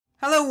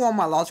Hello all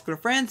my logical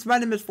friends, my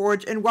name is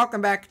Forge and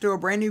welcome back to a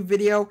brand new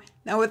video.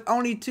 Now with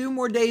only 2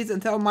 more days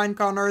until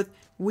Minecraft on Earth,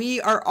 we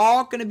are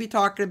all going to be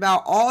talking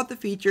about all the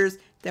features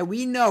that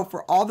we know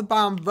for all the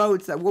biome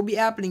votes that will be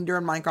happening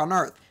during Minecraft on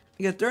Earth.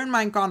 Because during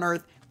Minecraft on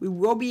Earth, we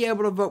will be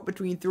able to vote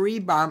between 3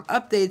 biome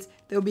updates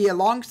that will be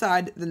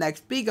alongside the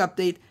next big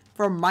update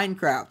for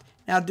Minecraft.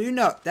 Now do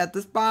note that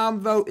this biome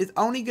vote is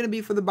only going to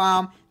be for the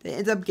biome that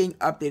ends up getting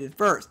updated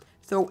first.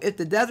 So if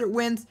the desert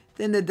wins,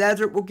 then the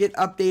desert will get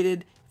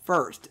updated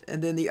first,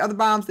 and then the other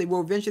biomes, they will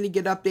eventually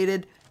get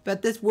updated,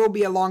 but this will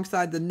be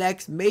alongside the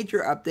next major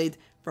update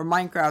for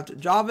Minecraft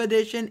Java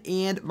Edition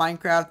and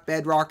Minecraft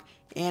Bedrock,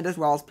 and as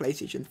well as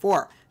PlayStation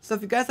 4. So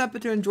if you guys happen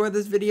to enjoy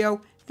this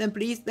video, then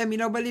please let me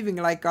know by leaving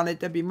a like on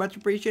it. That'd be much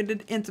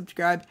appreciated, and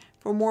subscribe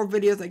for more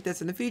videos like this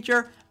in the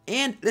future.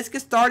 And let's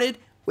get started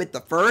with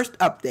the first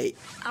update.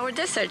 Our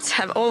deserts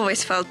have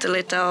always felt a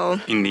little...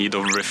 in need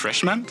of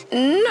refreshment?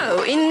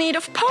 No, in need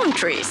of palm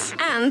trees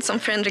and some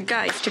friendly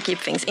guys to keep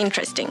things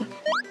interesting.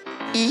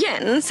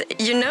 Jens,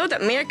 you know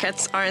that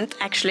meerkats aren't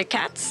actually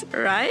cats,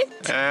 right?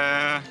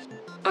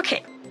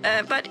 Okay,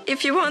 but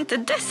if you want the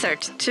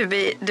desert to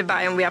be the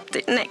biome we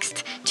update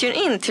next, tune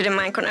in to the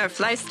Minecraft Earth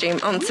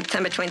livestream on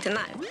September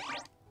 29th.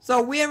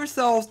 So we have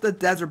ourselves the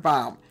desert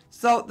biome.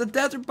 So the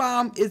desert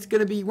biome is going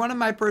to be one of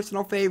my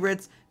personal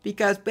favorites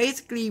because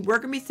basically we're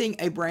going to be seeing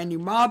a brand new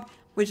mob,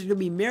 which is going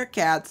to be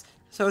meerkats.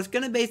 So it's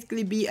going to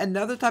basically be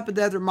another type of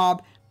desert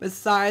mob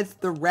besides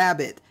the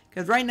rabbit.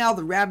 Because right now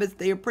the rabbits,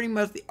 they are pretty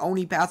much the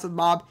only passive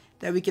mob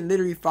that we can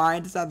literally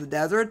find inside the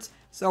deserts.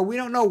 So we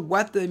don't know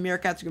what the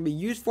meerkats are going to be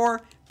used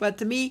for, but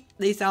to me,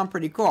 they sound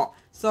pretty cool.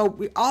 So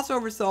we also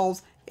have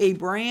ourselves a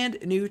brand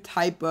new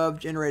type of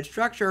generated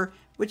structure,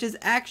 which is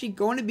actually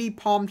going to be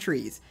palm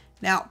trees.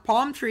 Now,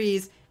 palm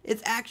trees,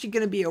 it's actually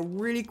going to be a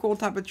really cool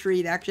type of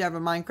tree to actually have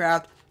in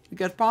Minecraft,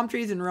 because palm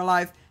trees in real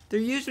life, they're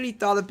usually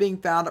thought of being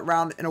found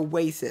around an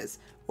oasis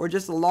or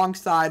just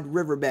alongside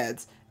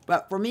riverbeds.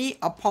 But for me,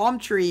 a palm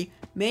tree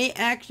may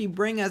actually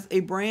bring us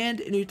a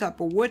brand new type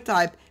of wood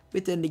type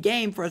within the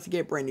game for us to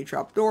get brand new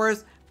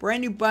trapdoors,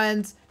 brand new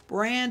buttons,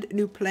 brand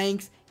new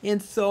planks,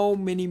 and so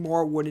many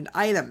more wooden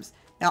items.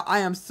 Now, I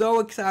am so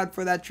excited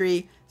for that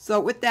tree. So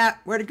with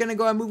that, we're going to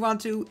go and move on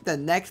to the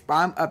next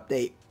biome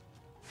update.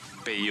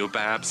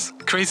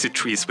 Biobabs. Crazy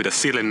trees with a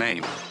silly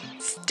name.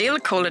 Still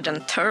cooler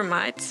than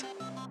termites.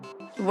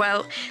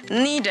 Well,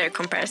 neither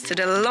compares to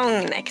the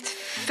long-necked,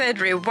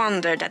 feathery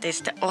wonder that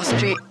is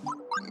the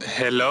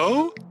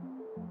Hello?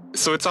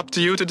 So it's up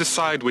to you to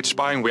decide which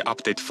biome we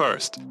update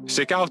first.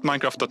 Check out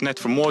Minecraft.net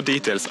for more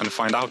details and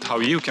find out how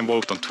you can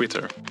vote on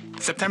Twitter.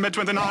 September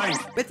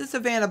 29th! With the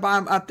Savanna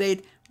biome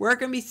update, we're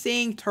going to be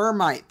seeing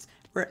termites.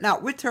 Now,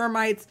 with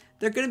termites,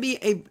 they're going to be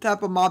a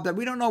type of mob that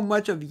we don't know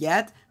much of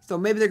yet, so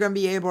maybe they're going to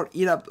be able to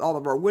eat up all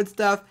of our wood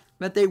stuff,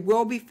 but they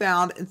will be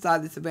found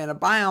inside the Savanna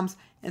biomes,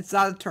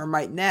 inside the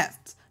termite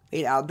nests,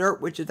 made out of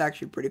dirt, which is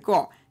actually pretty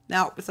cool.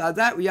 Now, besides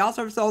that, we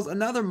also have ourselves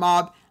another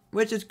mob,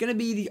 which is going to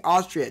be the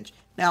ostrich.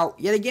 Now,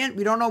 yet again,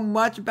 we don't know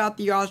much about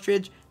the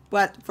ostrich,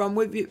 but from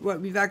what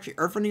we've actually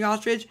heard from the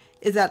ostrich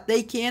is that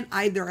they can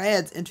hide their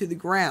heads into the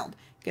ground.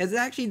 Because it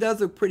actually does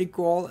look pretty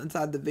cool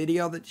inside the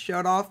video that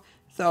showed off.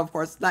 So, of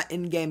course, it's not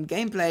in-game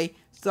gameplay,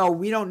 so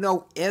we don't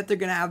know if they're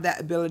going to have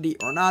that ability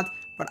or not.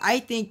 But I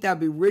think that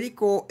would be really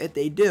cool if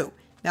they do.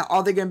 Now,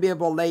 are they going to be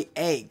able to lay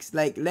eggs?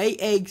 Like, lay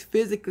eggs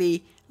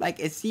physically like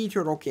a sea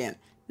turtle can.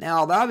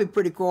 Now, that would be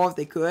pretty cool if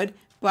they could.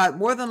 But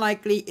more than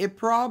likely, it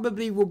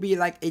probably will be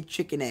like a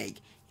chicken egg.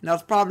 And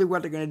that's probably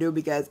what they're going to do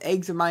because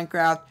eggs in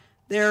Minecraft,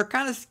 they're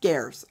kind of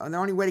scarce. And the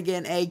only way to get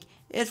an egg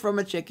is from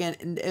a chicken.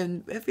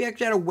 And if we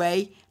actually had a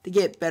way to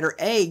get better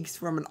eggs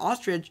from an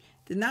ostrich,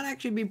 then that'd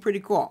actually be pretty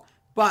cool.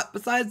 But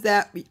besides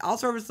that, we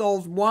also have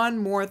ourselves one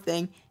more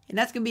thing. And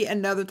that's going to be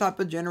another type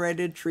of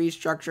generated tree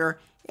structure.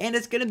 And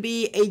it's going to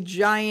be a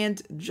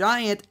giant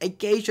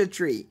acacia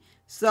tree.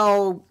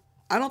 So,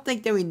 I don't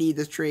think that we need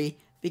this tree,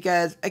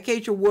 because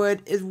acacia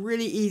wood is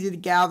really easy to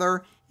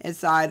gather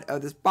inside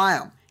of this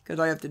biome. Because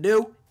all you have to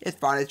do is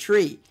find a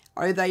tree.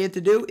 All that you have to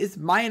do is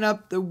mine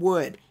up the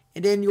wood.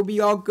 And then you'll be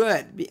all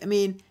good. I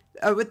mean,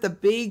 with the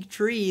big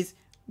trees,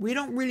 we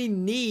don't really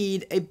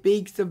need a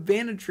big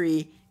savanna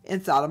tree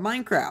inside of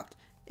Minecraft.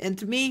 And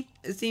to me,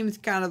 it seems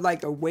kind of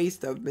like a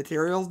waste of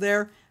materials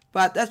there.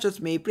 But that's just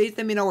me. Please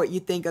let me know what you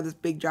think of this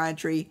big giant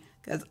tree.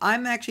 Because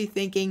I'm actually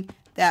thinking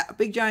that a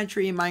big giant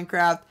tree in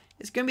Minecraft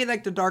is going to be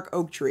like the dark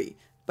oak tree.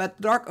 But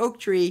the dark oak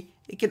tree,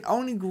 it can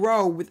only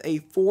grow with a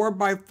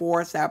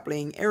 4x4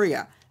 sapling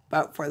area.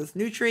 But for this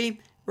new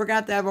tree, we're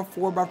going to have a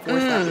 4x4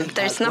 sapling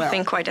There's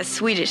nothing quite as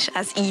Swedish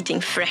as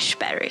eating fresh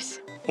berries.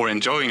 Or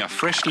enjoying a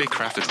freshly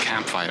crafted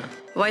campfire.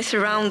 Why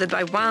surrounded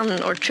by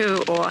 1 or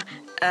 2 or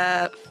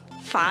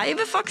 5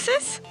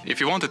 foxes? If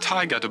you want the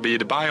Taiga to be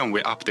the biome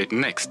we update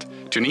next,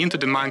 tune in to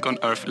the Minecraft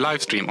Earth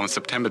livestream on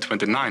September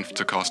 29th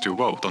to cast your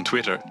vote on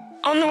Twitter.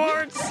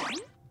 Onwards!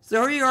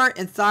 So here we are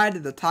inside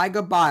of the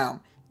Taiga biome.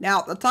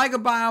 Now, the Taiga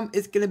biome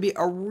is going to be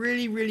a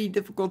really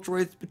difficult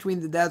choice between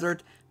the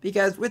desert,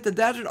 because with the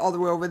desert all the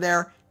way over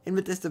there and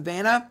with the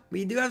savanna,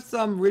 we do have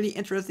some really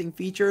interesting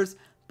features,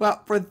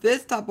 But for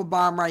this type of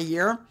biome right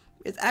here,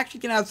 it's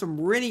actually going to have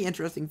some really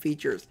interesting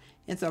features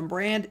and some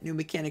brand new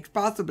mechanics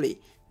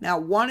possibly. Now,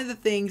 one of the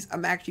things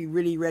I'm actually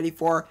really ready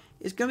for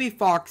is going to be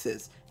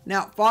foxes.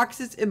 Now,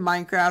 foxes in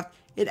Minecraft,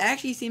 it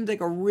actually seems like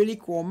a really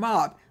cool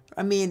mob.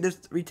 I mean,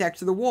 just retext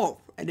to the wolf,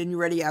 and then you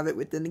already have it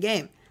within the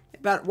game.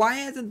 But why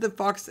hasn't the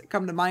fox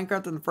come to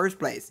Minecraft in the first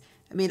place?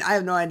 I mean, I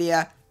have no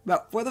idea.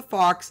 But for the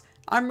fox,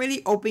 I'm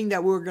really hoping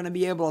that we're going to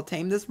be able to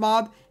tame this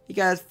mob,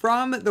 because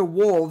from the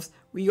wolves,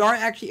 we are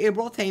actually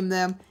able to tame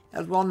them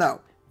as well.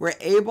 No, we're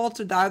able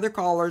to dye their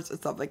collars and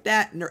stuff like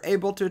that, and they're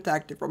able to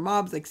attack different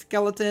mobs like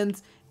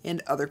skeletons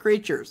and other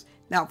creatures.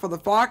 Now, for the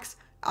fox,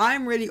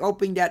 I'm really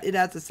hoping that it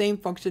has the same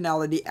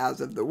functionality as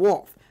of the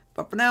wolf.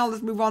 But for now,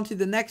 let's move on to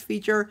the next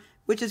feature,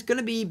 which is going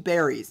to be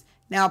berries.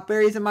 Now,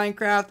 berries in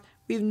Minecraft,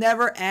 we've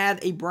never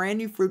had a brand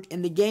new fruit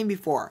in the game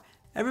before.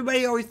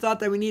 Everybody always thought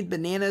that we needed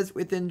bananas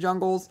within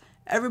jungles.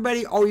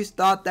 Everybody always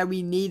thought that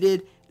we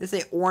needed, let's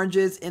say,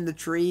 oranges in the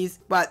trees.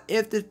 But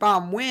if this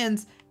biome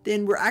wins,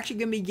 then we're actually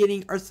going to be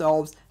getting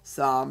ourselves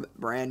some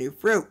brand new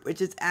fruit,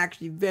 which is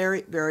actually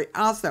very, very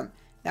awesome.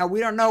 Now, we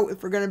don't know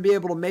if we're going to be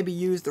able to maybe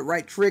use the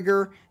right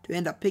trigger to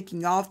end up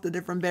picking off the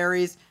different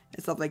berries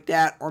and stuff like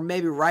that. Or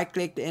maybe right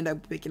click to end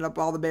up picking up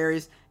all the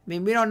berries. I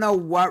mean, we don't know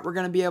what we're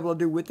going to be able to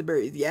do with the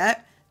berries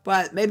yet.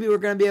 But maybe we're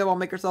going to be able to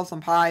make ourselves some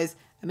pies.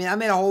 I mean, I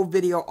made a whole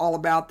video all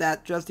about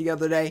that just the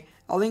other day.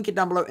 I'll link it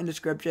down below in the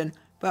description.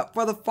 But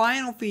for the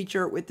final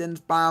feature within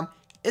this biome,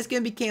 it's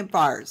going to be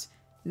campfires.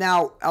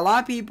 Now, a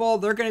lot of people,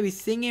 they're going to be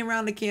singing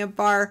around the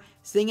campfire,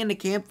 singing the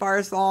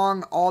campfire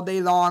song all day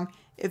long.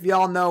 If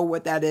y'all know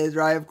what that is,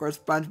 right? Of course,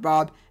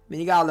 SpongeBob. I mean,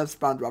 you gotta love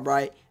SpongeBob,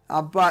 right?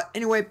 But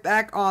anyway,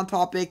 back on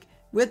topic.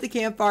 With the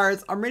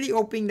campfires, I'm really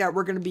hoping that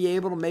we're going to be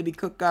able to maybe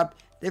cook up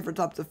different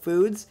types of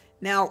foods.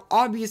 Now,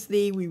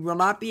 obviously, we will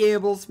not be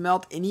able to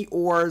smelt any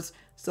ores.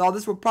 So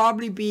this will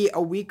probably be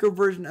a weaker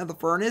version of the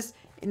furnace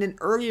and an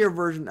earlier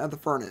version of the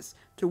furnace,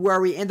 to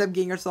where we end up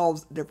getting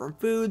ourselves different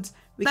foods.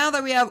 Now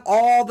that we have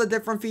all the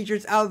different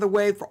features out of the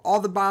way for all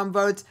the biome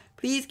votes,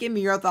 please give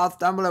me your thoughts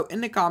down below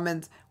in the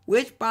comments.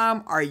 Which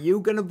biome are you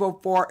going to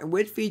vote for, and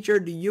which feature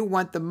do you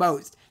want the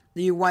most?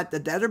 Do you want the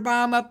desert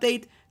biome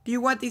update? Do you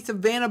want the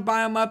Savanna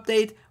biome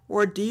update?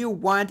 Or do you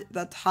want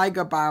the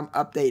Taiga biome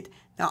update?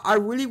 Now, I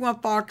really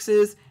want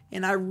foxes,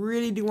 and I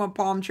really do want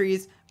palm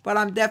trees, but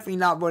I'm definitely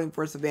not voting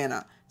for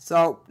Savanna.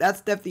 So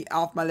that's definitely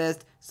off my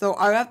list. So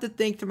I have to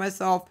think to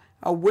myself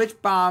which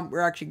biome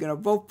we're actually going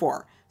to vote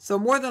for. So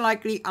more than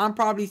likely, I'm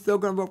probably still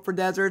going to vote for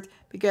deserts,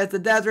 because the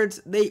deserts,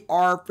 they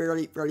are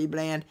fairly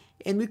bland.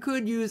 And we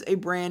could use a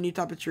brand new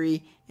type of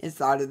tree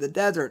inside of the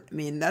desert. I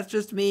mean, that's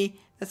just me.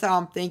 That's how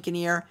I'm thinking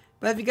here.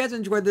 But if you guys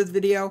enjoyed this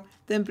video,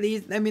 then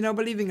please let me know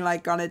by leaving a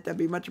like on it. That'd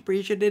be much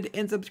appreciated.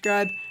 And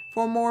subscribe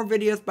for more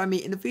videos by me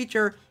in the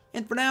future.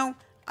 And for now,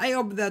 I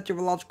hope that you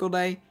have a logical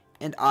day.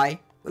 And I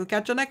will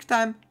catch you next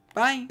time.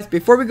 Bye.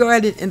 Before we go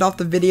ahead and end off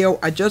the video,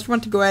 I just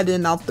want to go ahead and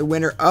announce the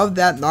winner of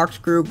that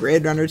Noxcrew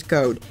Grade Runners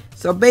code.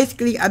 So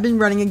basically, I've been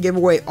running a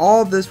giveaway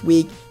all this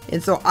week,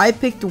 and so I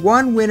picked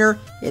one winner,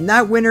 and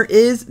that winner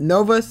is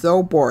Nova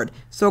So Bored.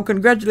 So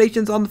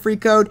congratulations on the free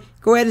code.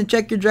 Go ahead and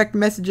check your direct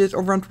messages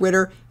over on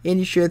Twitter, and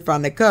you should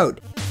find the code.